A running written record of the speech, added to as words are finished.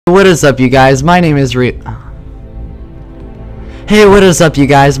What is up, you guys? My name is Hey, what is up, you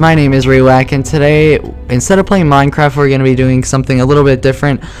guys? My name is Rewack, and today, instead of playing Minecraft, we're going to be doing something a little bit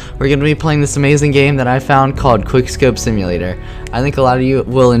different. We're going to be playing this amazing game that I found called Quickscope Simulator. I think a lot of you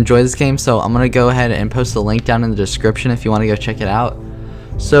will enjoy this game, so I'm going to go ahead and post a link down in the description if you want to go check it out.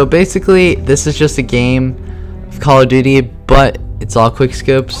 So basically, this is just a game of Call of Duty, but it's all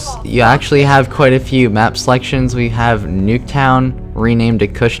quickscopes. You actually have quite a few map selections. We have Nuketown, renamed to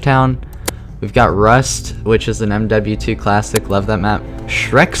Kushtown. We've got Rust, which is an MW2 classic. Love that map.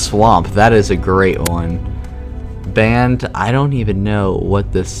 Shrek Swamp, that is a great one. Band, I don't even know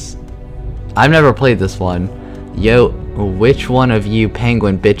what this... I've never played this one. Yo, which one of you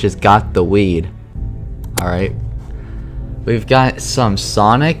penguin bitches got the weed? Alright. We've got some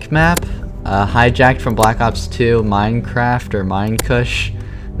Sonic map. Hijacked from Black Ops 2, Minecraft or Minekush,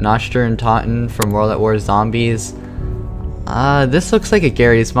 Noster and Taunton from World at War Zombies. This looks like a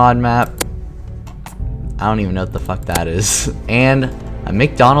Gary's Mod map. I don't even know what the fuck that is. And a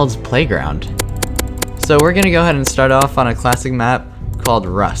McDonald's playground. So we're gonna go ahead and start off on a classic map called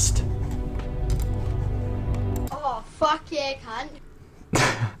Rust. Oh fuck yeah, cunt.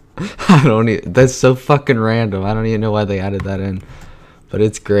 I don't even, that's so fucking random. I don't even know why they added that in, but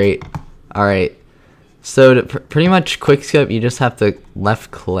it's great. Alright, so to pretty much quickscope, you just have to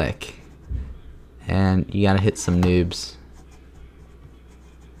left click and you gotta hit some noobs.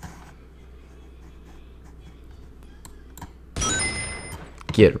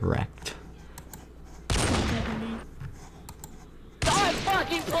 Get wrecked. I'm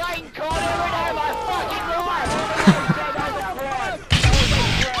fucking playing COD every day of my fucking life!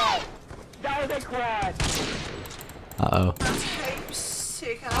 That was a quad. Uh-oh.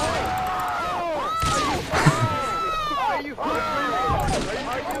 Sick. Are you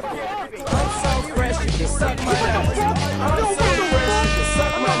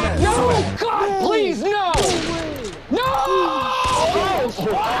No! God, please, no! No! Oh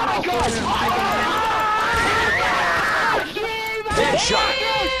my God! Headshot!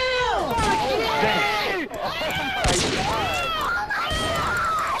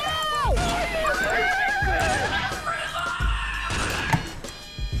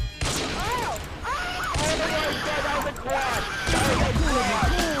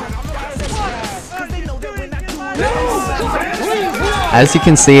 As you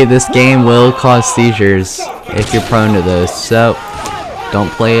can see, this game will cause seizures if you're prone to those, so don't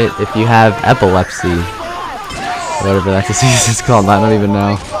play it if you have epilepsy. Whatever that disease is called, I don't even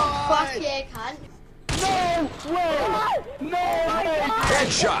know. Fuck yeah, cunt. No way! No way!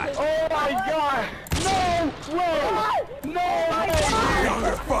 Headshot! Oh my God! No way! No way!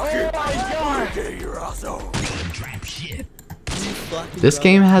 Oh my God! Okay, you're awesome. Trap shit. This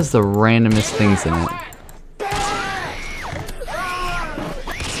game has the randomest things in it.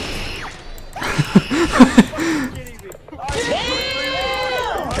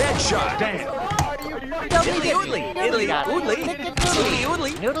 Headshot! Damn!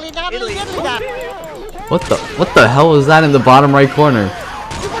 What the hell was that in the bottom right corner?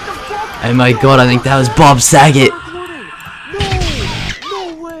 Oh my God, I think that was Bob Saget.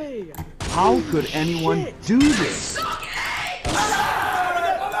 No way! How could anyone do this?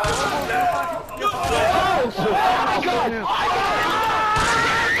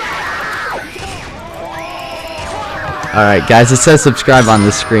 Alright guys, it says subscribe on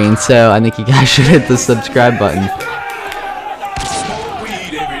the screen, so I think you guys should hit the subscribe button.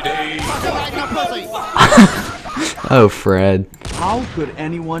 Oh, Fred. How could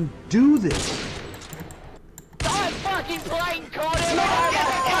anyone do this? I'm fucking playing COD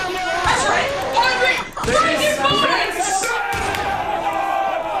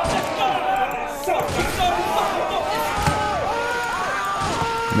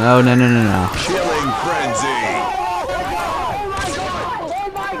No, no, no, no, no. Killing frenzy.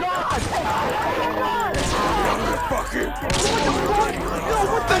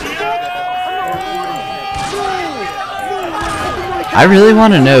 I really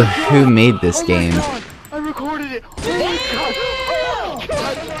want to know who made this game. I recorded it. Oh my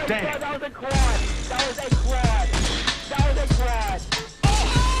God. Damn. That was a quad. That was a quad. That was a quad.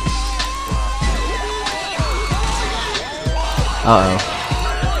 Uh-oh.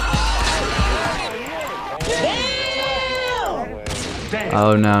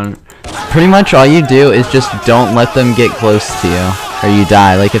 Oh no. Pretty much all you do is just don't let them get close to you, or you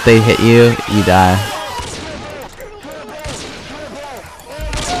die. Like if they hit you, you die.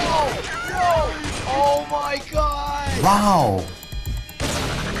 Oh my God. Wow!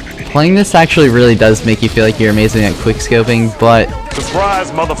 Playing this actually really does make you feel like you're amazing at quickscoping, but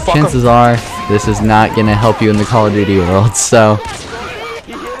Surprise, motherfucker. chances are this is not gonna help you in the Call of Duty world, so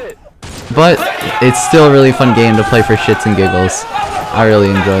but it's still a really fun game to play for shits and giggles. I really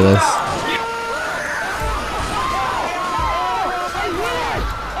enjoy this.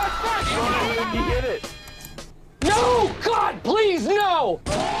 No! God, please, no!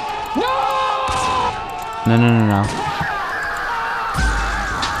 No! No.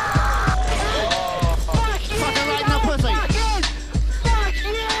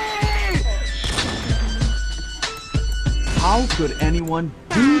 How could anyone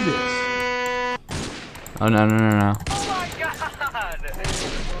do this? Oh no. Oh my God!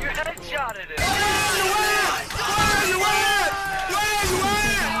 You headshotted it! Oh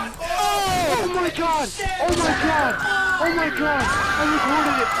my god! Oh my god! Oh my god! I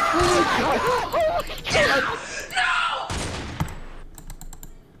recorded it! Oh my god! Oh my god!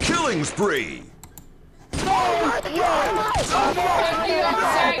 Killing spree.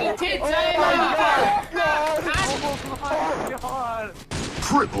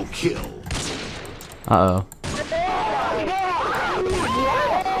 Triple kill. Uh-oh.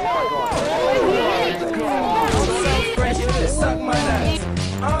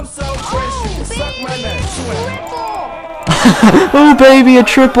 Oh baby, a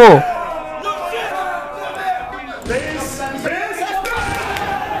triple!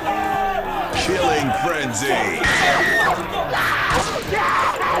 Killing frenzy.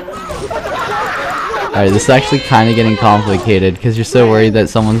 Alright, this is actually kind of getting complicated because you're so worried that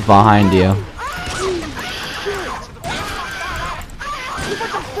someone's behind you.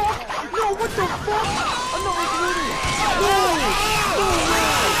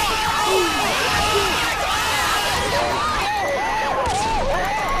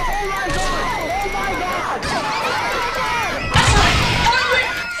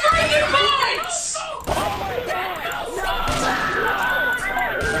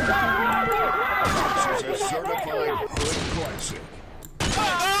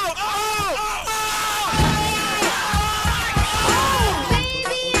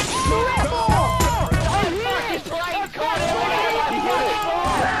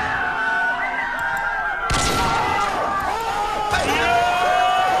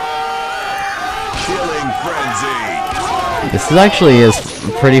 This is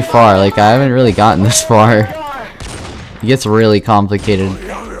pretty far, like I haven't really gotten this far. It gets really complicated.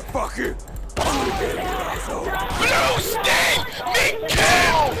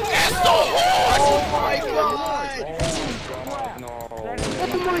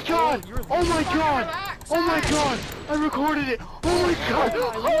 Oh my god! Oh my god! I recorded it! Oh my god!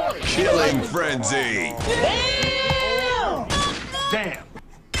 Oh, Killing frenzy. damn!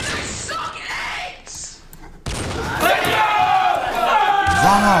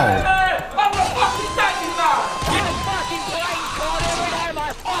 Wow.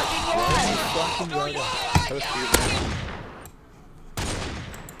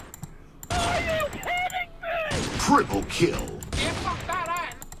 Triple kill.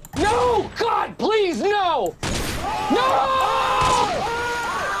 No! God, please, no! No!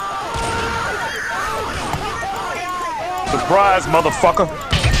 Surprise, motherfucker.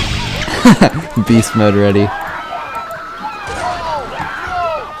 Beast mode ready.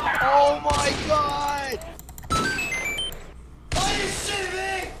 Oh my god! Are you shitting me?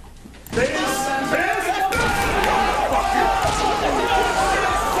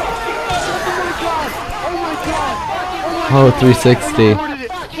 Oh, 360.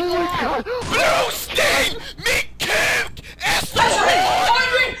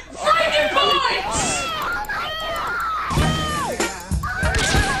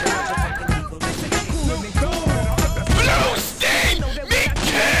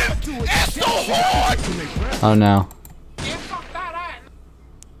 Oh no.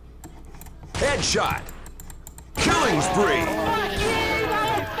 Headshot. Killing spree.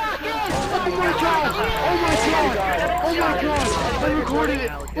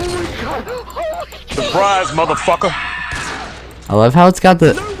 Surprise, motherfucker. I love how it's got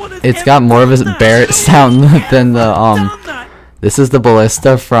more of a Barrett sound than the this is the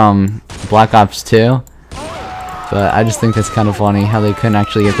ballista from Black Ops 2. But I just think that's kind of funny how they couldn't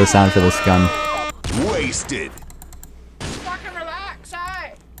actually get the sound for this gun. Wasted. Fucking relax,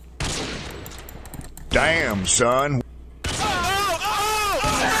 hey! Damn, son.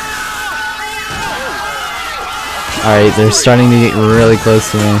 Alright, they're starting to get really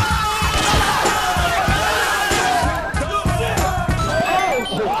close to me.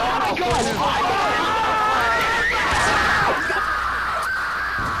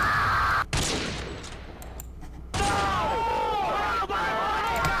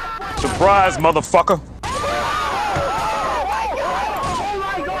 Surprise, motherfucker.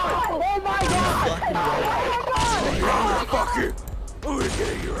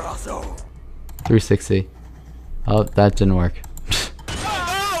 your asshole. 360. Oh, that didn't work.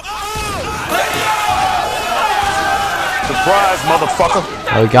 Surprise, motherfucker.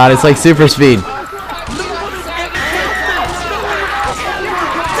 Oh god, it's like super speed.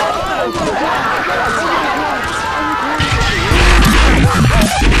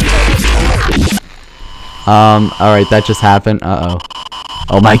 Alright, that just happened. Uh-oh.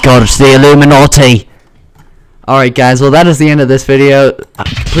 Oh my god, it's the Illuminati! Alright guys, well that is the end of this video.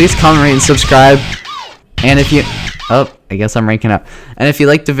 Please comment, rate, and subscribe. And if you... Oh, I guess I'm ranking up. And if you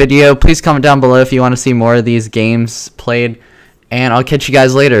liked the video, please comment down below if you want to see more of these games played. And I'll catch you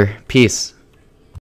guys later. Peace.